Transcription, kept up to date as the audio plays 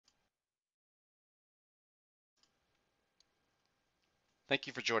Thank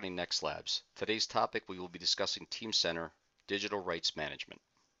you for joining NextLabs. Today's topic, we will be discussing Teamcenter Digital Rights Management.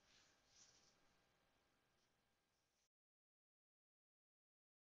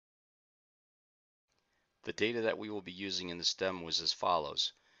 The data that we will be using in this demo is as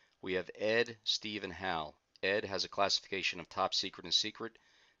follows. We have Ed, Steve, and Hal. Ed has a classification of top secret and secret.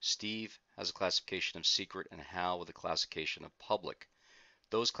 Steve has a classification of secret, and Hal with a classification of public.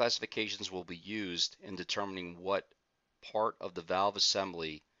 Those classifications will be used in determining what part of the valve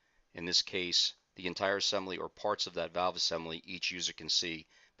assembly, in this case, the entire assembly or parts of that valve assembly, each user can see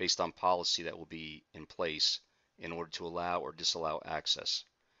based on policy that will be in place in order to allow or disallow access.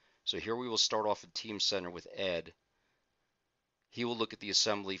 So here we will start off at Teamcenter with Ed. He will look at the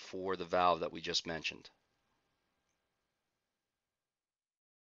assembly for the valve that we just mentioned.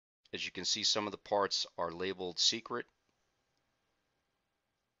 As you can see, some of the parts are labeled secret.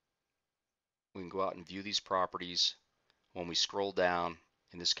 We can go out and view these properties. When we scroll down,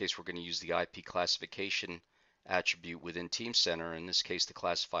 in this case, we're going to use the IP classification attribute within Teamcenter. In this case, the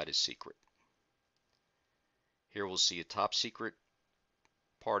classified as secret. Here we'll see a top secret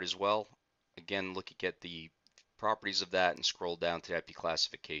part as well. Again, look at the properties of that and scroll down to the IP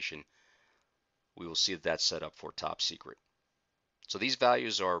classification. We will see that that's set up for top secret. So these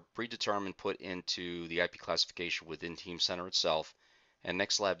values are predetermined, put into the IP classification within Teamcenter itself, and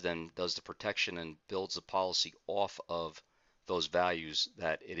NextLab then does the protection and builds the policy off of those values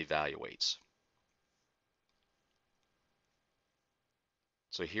that it evaluates.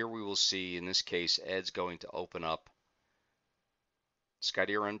 So here we will see, in this case, Ed's going to open up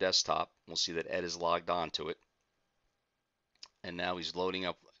TcDRM desktop. We'll see that Ed is logged on to it. And now he's loading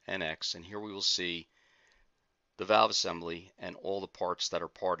up NX, and here we will see the valve assembly and all the parts that are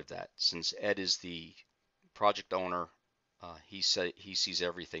part of that. Since Ed is the project owner, he sees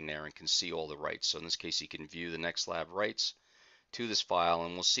everything there and can see all the rights. So in this case, he can view the NextLab rights to this file,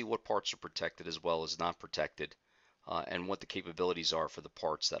 and we'll see what parts are protected as well as not protected, and what the capabilities are for the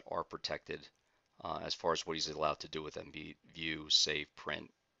parts that are protected, as far as what he's allowed to do with them: view, save,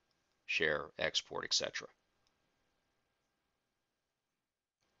 print, share, export, etc.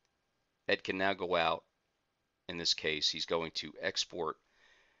 Ed can now go out. In this case, he's going to export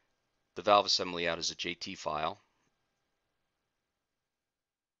the valve assembly out as a JT file.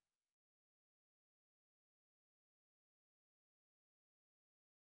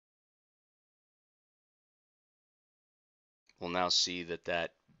 We'll now see that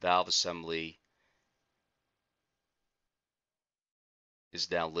that valve assembly is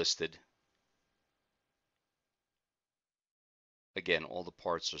now listed. Again, all the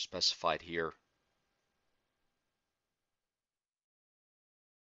parts are specified here.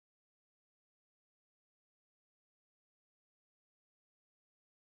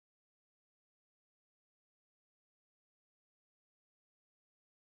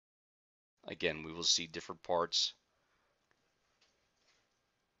 Again, we will see different parts.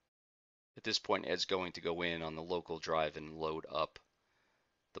 At this point, Ed's going to go in on the local drive and load up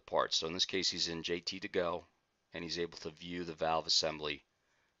the parts. So in this case, he's in JT to go, and he's able to view the valve assembly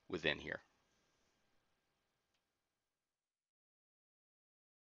within here.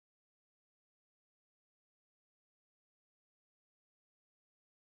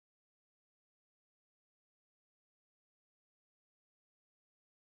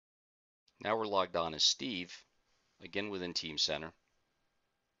 Now we're logged on as Steve, again within Teamcenter.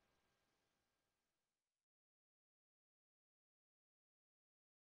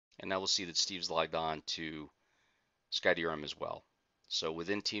 And now we'll see that Steve's logged on to TcDRM as well. So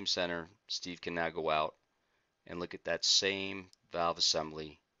within Teamcenter, Steve can now go out and look at that same valve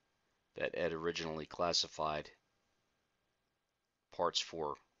assembly that Ed originally classified parts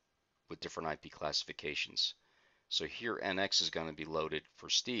for with different IP classifications. So here NX is going to be loaded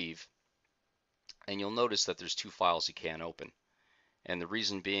for Steve, and you'll notice that there's two files he can't open. And the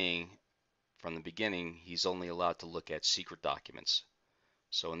reason being, from the beginning, he's only allowed to look at secret documents.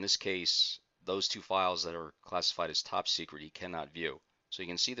 So in this case, those two files that are classified as top secret, he cannot view. So you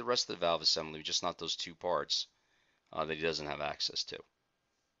can see the rest of the valve assembly, just not those two parts that he doesn't have access to.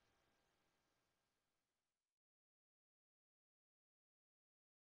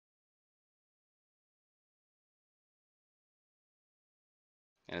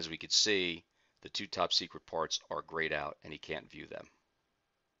 And as we can see, the two top secret parts are grayed out and he can't view them.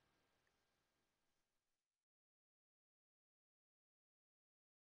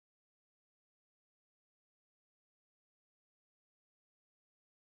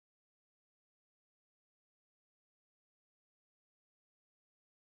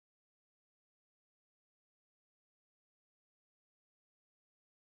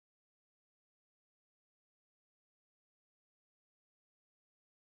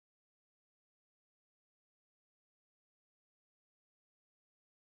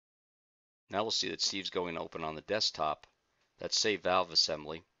 Now we'll see that Steve's going to open on the desktop that save valve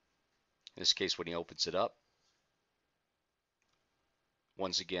assembly. In this case, when he opens it up,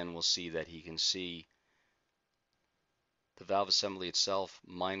 once again, we'll see that he can see the valve assembly itself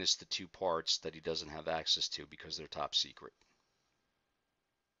minus the two parts that he doesn't have access to because they're top secret.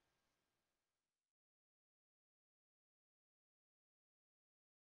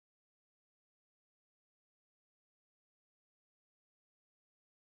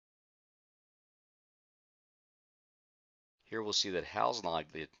 Here we'll see that Hal's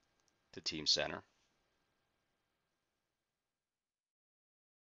logged in to Teamcenter,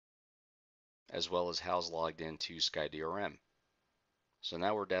 as well as Hal's logged into TcDRM. So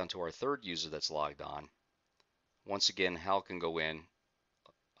now we're down to our third user that's logged on. Once again, Hal can go in,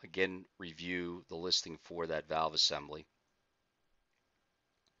 again review the listing for that valve assembly.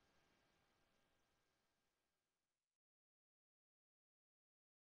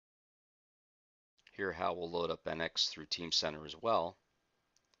 Here Hal will load up NX through Teamcenter as well.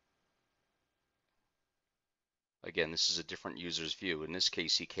 Again, this is a different user's view. In this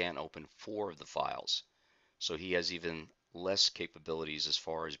case, he can't open 4 of the files. So he has even less capabilities as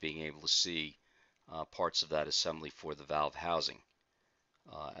far as being able to see parts of that assembly for the valve housing,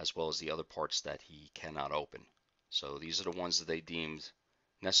 as well as the other parts that he cannot open. So these are the ones that they deemed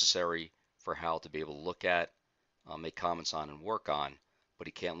necessary for Hal to be able to look at, make comments on, and work on, but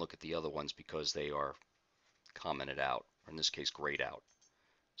he can't look at the other ones because they are commented out, or in this case, grayed out.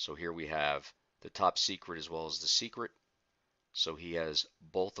 So here we have the top secret as well as the secret. So he has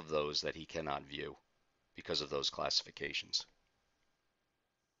both of those that he cannot view because of those classifications.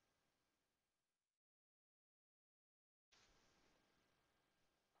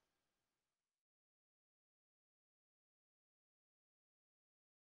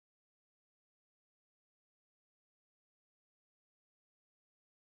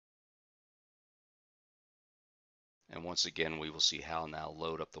 And once again, we will see Hal now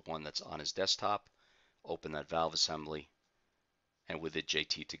load up the one that's on his desktop, open that valve assembly, and with it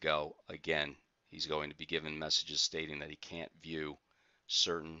JT to go, again, he's going to be given messages stating that he can't view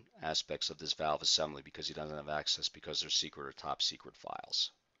certain aspects of this valve assembly because he doesn't have access because they're secret or top secret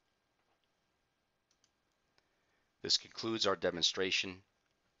files. This concludes our demonstration.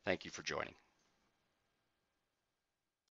 Thank you for joining.